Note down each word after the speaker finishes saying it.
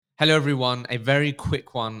Hello, everyone. A very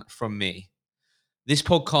quick one from me. This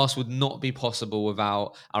podcast would not be possible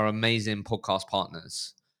without our amazing podcast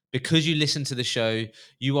partners. Because you listen to the show,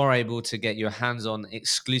 you are able to get your hands on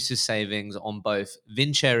exclusive savings on both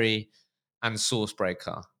Vincherry and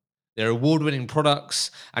Sourcebreaker. They're award-winning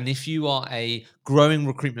products, and if you are a growing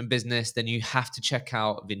recruitment business, then you have to check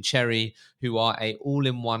out Vincherry, who are a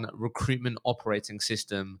all-in-one recruitment operating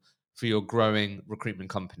system for your growing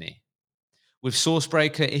recruitment company. With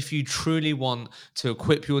Sourcebreaker, if you truly want to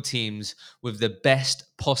equip your teams with the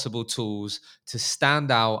best possible tools to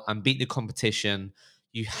stand out and beat the competition,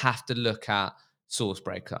 you have to look at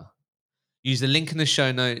Sourcebreaker. Use the link in the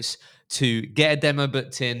show notes to get a demo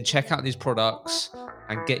booked in, check out these products,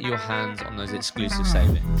 and get your hands on those exclusive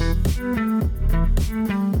savings.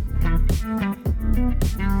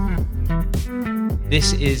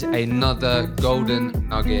 This is another Golden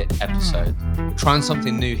Nugget episode. We're trying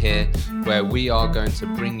something new here where we are going to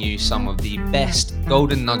bring you some of the best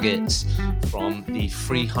Golden Nuggets from the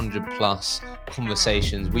 300 plus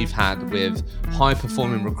conversations we've had with high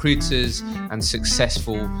performing recruiters and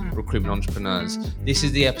successful recruitment entrepreneurs. This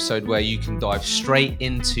is the episode where you can dive straight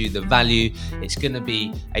into the value. It's going to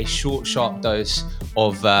be a short, sharp dose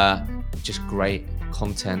of just great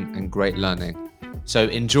content and great learning. So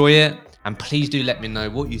enjoy it. And please do let me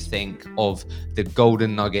know what you think of the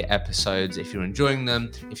Golden Nugget episodes. If you're enjoying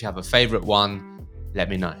them, if you have a favorite one, let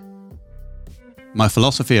me know. My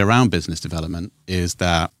philosophy around business development is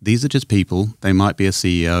that these are just people. They might be a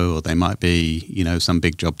CEO or they might be, some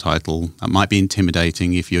big job title. That might be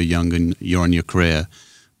intimidating if you're young and you're in your career.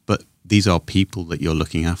 But these are people that you're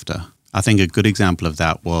looking after. I think a good example of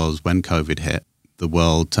that was when COVID hit. The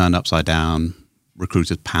world turned upside down.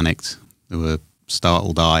 Recruiters panicked. There were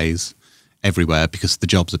startled eyes everywhere because the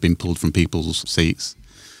jobs have been pulled from people's seats.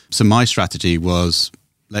 So my strategy was,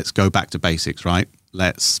 let's go back to basics, right?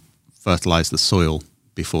 Let's fertilize the soil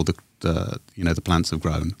before the plants have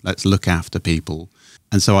grown. Let's look after people.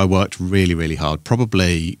 And so I worked really, really hard,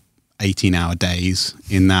 probably 18-hour days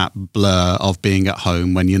in that blur of being at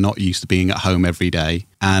home when you're not used to being at home every day.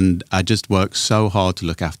 And I just worked so hard to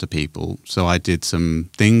look after people. So I did some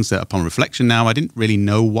things that upon reflection now, I didn't really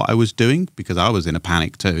know what I was doing because I was in a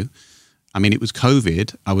panic too. I mean, it was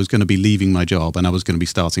COVID. I was going to be leaving my job and I was going to be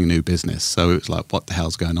starting a new business. So it was like, what the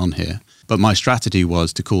hell's going on here? But my strategy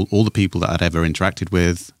was to call all the people that I'd ever interacted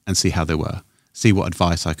with and see how they were, see what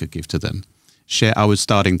advice I could give to them. I was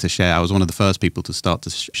one of the first people to start to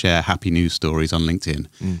share happy news stories on LinkedIn.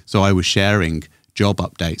 So I was sharing job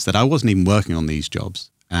updates that I wasn't even working on these jobs.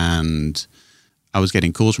 And I was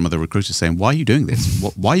getting calls from other recruiters saying, why are you doing this?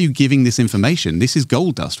 Why are you giving this information? This is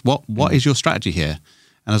gold dust. What is your strategy here?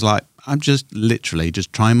 And I was like, I'm just literally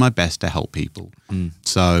just trying my best to help people.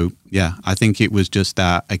 So, yeah, I think it was just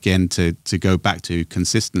that, again, to go back to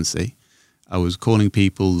consistency. I was calling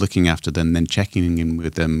people, looking after them, then checking in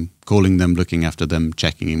with them, calling them, looking after them,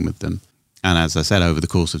 checking in with them. And as I said, over the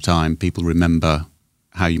course of time, people remember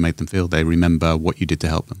how you made them feel. They remember what you did to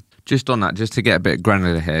help them. Just on that, just to get a bit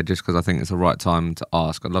granular here, just because I think it's the right time to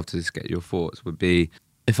ask, I'd love to just get your thoughts, would be,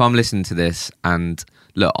 if I'm listening to this and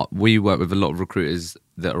look, we work with a lot of recruiters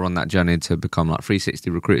that are on that journey to become like 360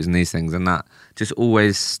 recruiters and these things, and that just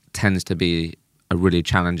always tends to be a really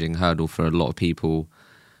challenging hurdle for a lot of people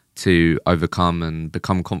to overcome and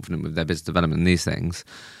become confident with their business development and these things.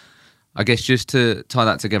 I guess just to tie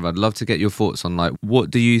that together, I'd love to get your thoughts on like,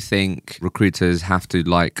 what do you think recruiters have to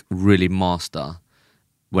like really master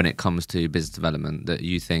when it comes to business development that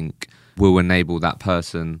you think will enable that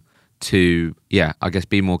person to,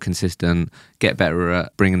 be more consistent, get better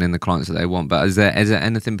at bringing in the clients that they want? But is there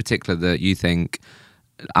anything particular that you think,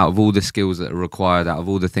 out of all the skills that are required, out of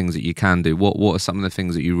all the things that you can do, what are some of the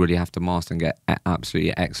things that you really have to master and get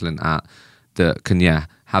absolutely excellent at that can,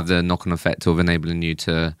 have the knock-on effect of enabling you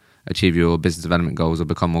to achieve your business development goals or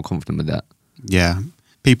become more confident with that? Yeah,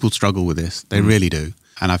 people struggle with this. They really do.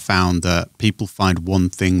 And I found that people find one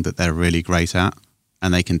thing that they're really great at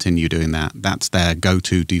and they continue doing that. That's their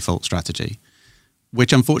go-to default strategy,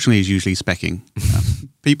 which unfortunately is usually speccing.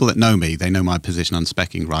 People that know me, they know my position on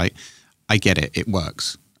speccing, right? I get it. It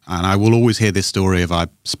works. And I will always hear this story of I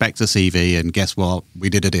specced a CV and guess what? We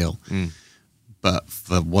did a deal. But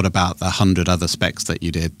what about the 100 other specs that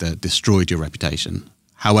you did that destroyed your reputation?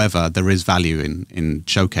 However, there is value in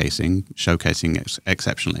showcasing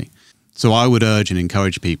exceptionally. So I would urge and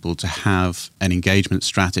encourage people to have an engagement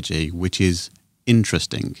strategy which is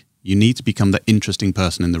interesting. You need to become the interesting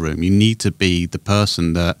person in the room. You need to be the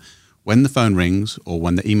person that when the phone rings or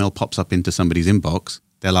when the email pops up into somebody's inbox,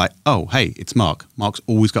 they're like, oh, hey, it's Mark. Mark's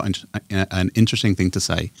always got an interesting thing to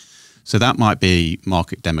say. So that might be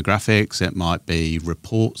market demographics, it might be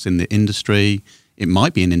reports in the industry, it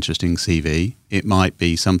might be an interesting CV, it might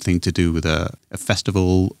be something to do with a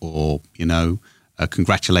festival or, a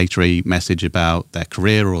congratulatory message about their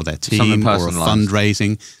career or their team or a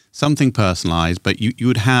fundraising, something personalized. But you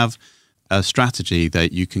would have a strategy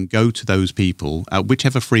that you can go to those people at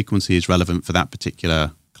whichever frequency is relevant for that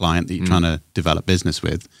particular client that you're trying to develop business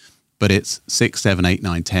with. But it's 6, 7, 8,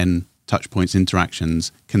 9, 10 touch points,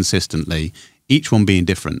 interactions consistently, each one being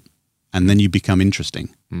different. And then you become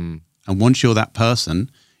interesting. And once you're that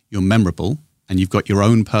person, you're memorable and you've got your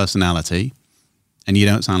own personality and you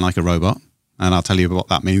don't sound like a robot. And I'll tell you what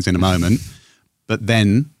that means in a moment. But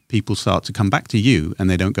then people start to come back to you and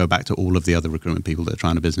they don't go back to all of the other recruitment people that are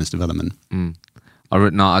trying to business development.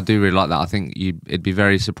 I do really like that. I think it'd be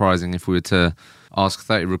very surprising if we were to ask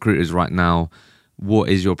 30 recruiters right now, what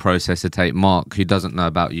is your process to take Mark, who doesn't know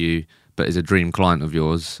about you, but is a dream client of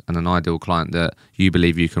yours and an ideal client that you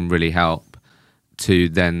believe you can really help, to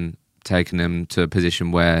then taking him to a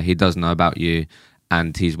position where he does know about you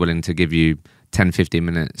and he's willing to give you 10, 15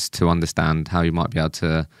 minutes to understand how you might be able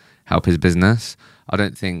to help his business. I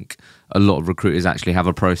don't think a lot of recruiters actually have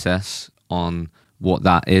a process on what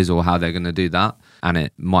that is or how they're going to do that. And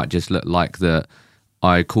it might just look like that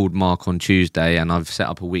I called Mark on Tuesday and I've set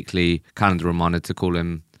up a weekly calendar reminder to call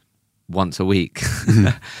him once a week.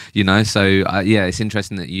 So it's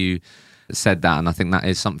interesting that you said that, and I think that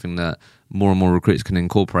is something that more and more recruiters can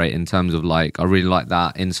incorporate in terms of I really like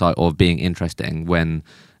that insight of being interesting when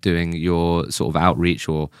doing your sort of outreach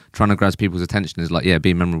or trying to grasp people's attention is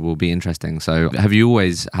be memorable, be interesting. So have you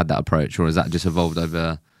always had that approach, or has that just evolved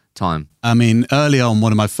over time? I mean, early on,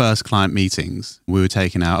 one of my first client meetings, we were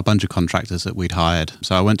taking out a bunch of contractors that we'd hired.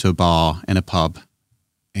 So I went to a bar in a pub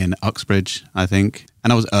in Uxbridge, I think.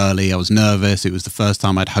 And I was early, I was nervous. It was the first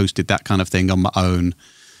time I'd hosted that kind of thing on my own.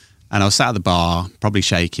 And I was sat at the bar, probably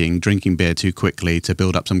shaking, drinking beer too quickly to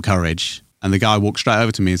build up some courage. And the guy walked straight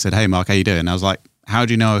over to me and said, "Hey, Mark, how you doing?" And I was like, "How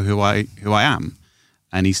do you know who I am?"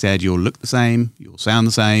 And he said, "You'll look the same, you'll sound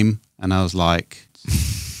the same." And I was like,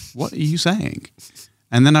 "What are you saying?"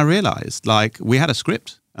 And then I realized, we had a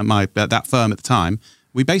script at that firm at the time.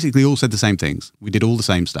 We basically all said the same things. We did all the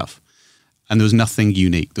same stuff. And there was nothing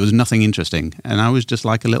unique. There was nothing interesting. And I was just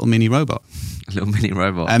like a little mini robot. A little mini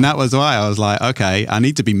robot. And that was why I was like, okay, I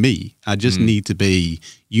need to be me. I just need to be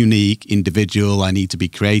unique, individual. I need to be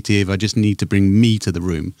creative. I just need to bring me to the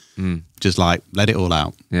room. Just let it all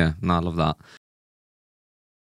out. Yeah, no, I love that.